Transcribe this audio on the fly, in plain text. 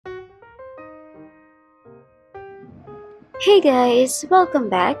Hey guys, welcome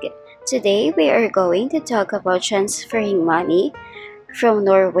back. Today we are going to talk about transferring money from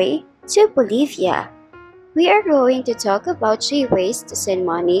Norway to Bolivia. We are going to talk about 3 ways to send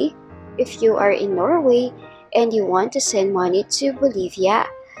money if you are in Norway and you want to send money to Bolivia.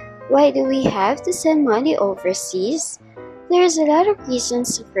 Why do we have to send money overseas? There's a lot of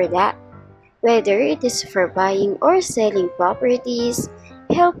reasons for that. Whether it is for buying or selling properties,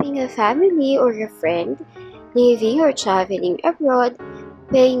 helping a family or a friend, living or traveling abroad,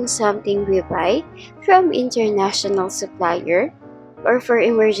 paying something we buy from international supplier, or for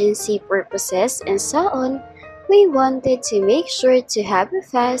emergency purposes and so on, we wanted to make sure to have a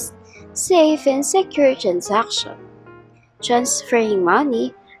fast, safe, and secure transaction. Transferring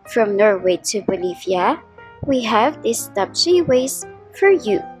money from Norway to Bolivia, we have these top 3 ways for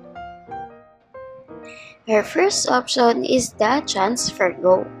you. Our first option is the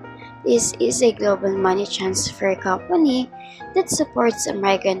TransferGo. This is a global money transfer company that supports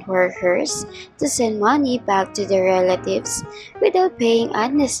migrant workers to send money back to their relatives without paying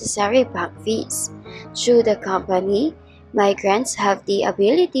unnecessary bank fees. Through the company, migrants have the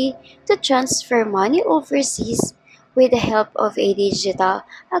ability to transfer money overseas with the help of a digital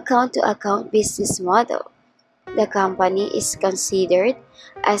account-to-account business model. The company is considered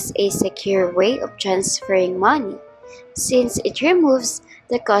as a secure way of transferring money since it removes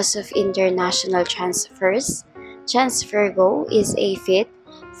the cost of international transfers. TransferGo is a fit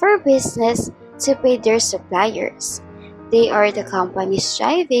for business to pay their suppliers. They are the company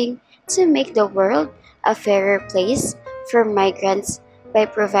striving to make the world a fairer place for migrants by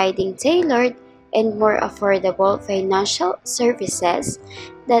providing tailored and more affordable financial services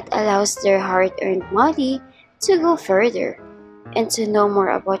that allows their hard-earned money to go further. And to know more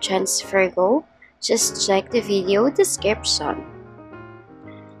about TransferGo, just check the video description.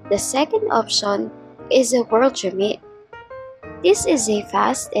 The second option is a World Remit. This is a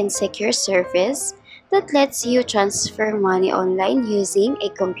fast and secure service that lets you transfer money online using a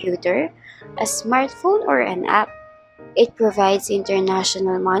computer, a smartphone, or an app. It provides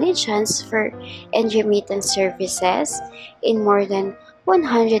international money transfer and remittance services in more than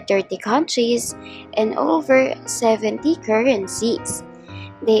 130 countries and over 70 currencies.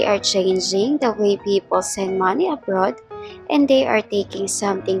 They are changing the way people send money abroad, and they are taking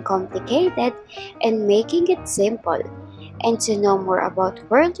something complicated and making it simple. And to know more about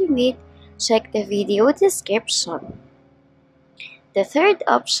World Remit, check the video description. The third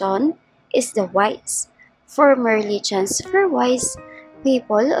option is the Wise. Formerly TransferWise,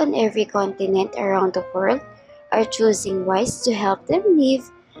 people on every continent around the world are choosing Wise to help them live,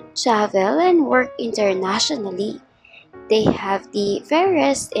 travel, and work internationally. They have the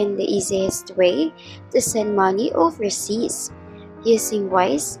fairest and the easiest way to send money overseas. Using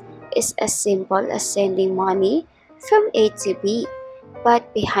Wise is as simple as sending money from A to B,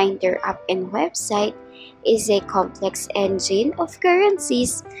 but behind their app and website is a complex engine of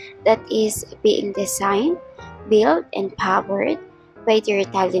currencies that is being designed, built, and powered by their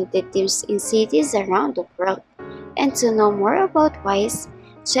talented teams in cities around the world. And to know more about Wise,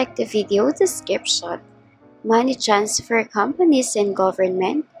 check the video description. Money transfer companies and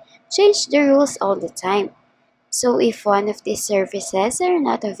government change the rules all the time. So if one of these services are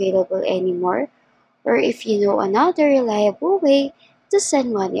not available anymore, or if you know another reliable way to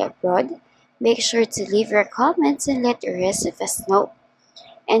send money abroad, make sure to leave your comments and let the rest of us know.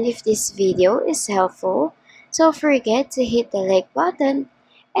 And if this video is helpful, don't forget to hit the like button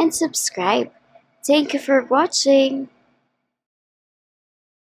and subscribe. Thank you for watching.